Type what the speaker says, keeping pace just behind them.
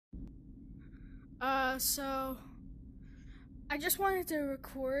So I just wanted to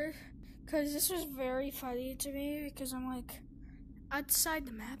record because this was very funny to me because I'm like outside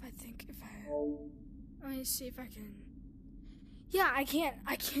the map. I think if I let me see if I can. Yeah, I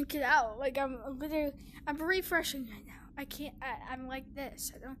can't get out. Like I'm refreshing right now. I'm like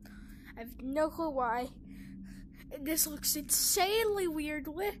this. I have no clue why. This looks insanely weird.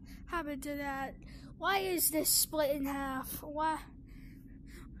 What happened to that? Why is this split in half? Why?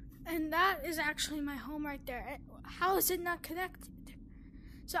 And that is actually my home right there. How is it not connected?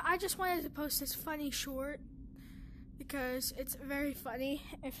 So I just wanted to post this funny short because it's very funny.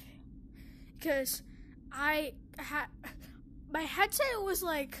 Because I had my headset was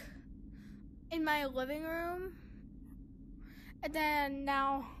like in my living room, and then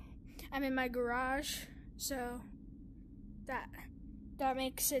now I'm in my garage. So that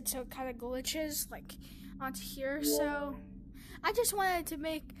makes it so it kind of glitches like onto here. So I just wanted to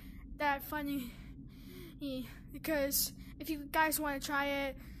make that funny because if you guys want to try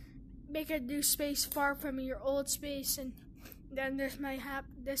it, make a new space far from your old space, and then this might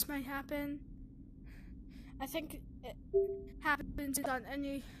happen. I think it happens on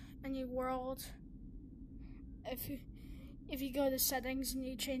any world. If you go to settings and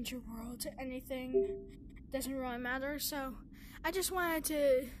you change your world to anything, it doesn't really matter. So I just wanted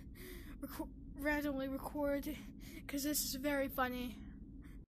to randomly record because this is very funny.